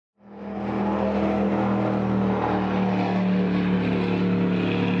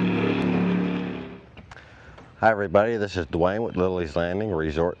Hi everybody, this is Dwayne with Lilley's Landing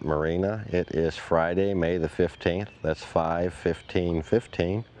Resort Marina. It is Friday, May the 15th. That's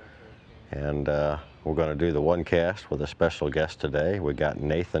 5/15/15. And we're going to do the one cast with a special guest today. We got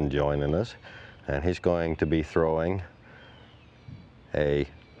Nathan joining us, and he's going to be throwing a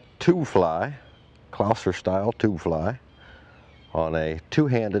tube fly, Clouser style tube fly, on a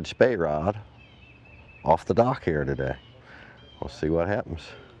two-handed spey rod off the dock here today. We'll see what happens.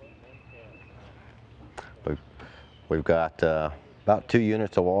 We've got about 2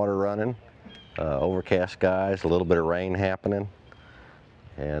 units of water running, overcast skies, a little bit of rain happening,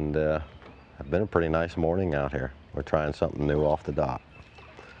 and it's been a pretty nice morning out here. We're trying something new off the dock.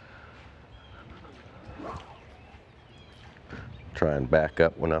 Try and back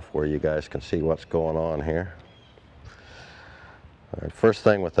up enough where you guys can see what's going on here. All right, first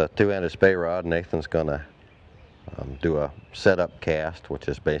thing with a two-handed spey rod, Nathan's gonna do a setup cast, which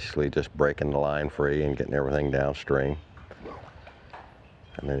is basically just breaking the line free and getting everything downstream.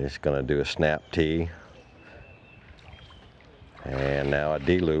 And then he's going to do a snap tee, and now a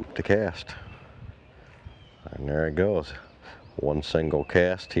D-loop to cast. And there it goes. One single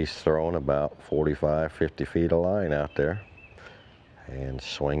cast. He's throwing about 45-50 feet of line out there and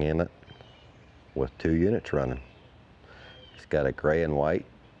swinging it with 2 units running. He's got a gray and white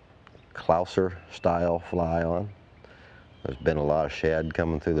Clouser style fly on. There's been a lot of shad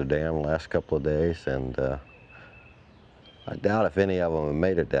coming through the dam the last couple of days, and I doubt if any of them have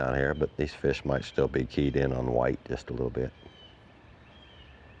made it down here, but these fish might still be keyed in on white just a little bit.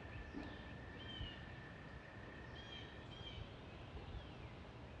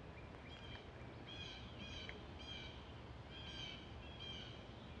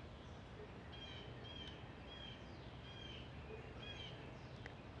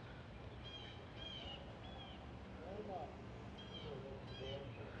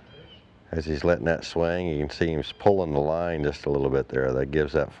 As he's letting that swing, you can see him pulling the line just a little bit there. That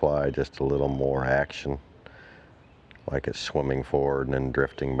gives that fly just a little more action, like it's swimming forward and then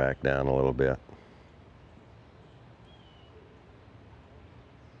drifting back down a little bit.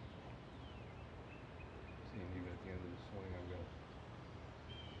 Seeing even at the end of the swing, I've got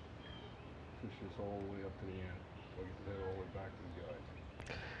to push this all the way up to the end, so I get the head all the way back to the guide.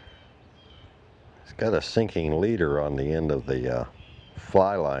 He's got a sinking leader on the end of the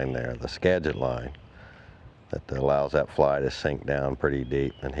fly line there, the Skagit line, that allows that fly to sink down pretty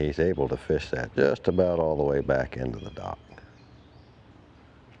deep, and he's able to fish that just about all the way back into the dock. And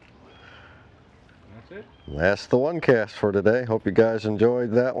that's it. And that's the one cast for today. Hope you guys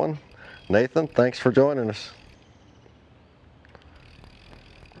enjoyed that one. Nathan, thanks for joining us.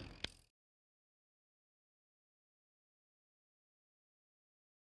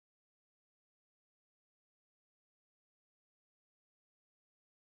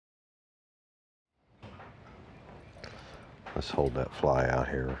 Let's hold that fly out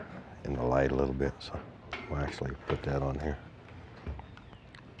here in the light a little bit, so we'll actually put that on here.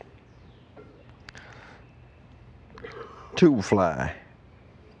 Tube fly,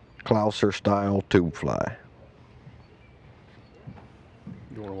 Clouser style tube fly.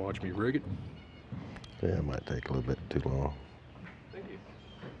 You want to watch me rig it? Yeah, it might take a little bit too long. Thank you.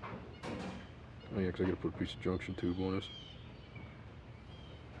 Oh yeah, because I got to put a piece of junction tube on this.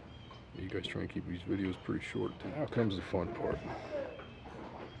 You guys try and keep these videos pretty short. Now comes the fun part.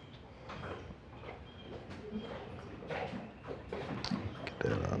 Get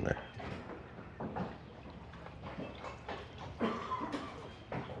that on there.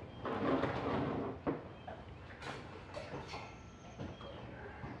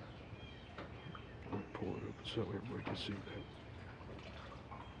 Pull it up so everybody can see that.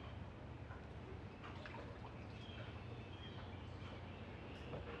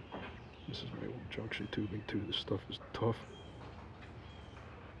 This is my old junction tubing too. This stuff is tough.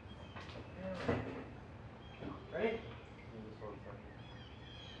 Ready?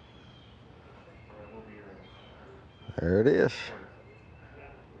 There it is.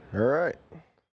 All right.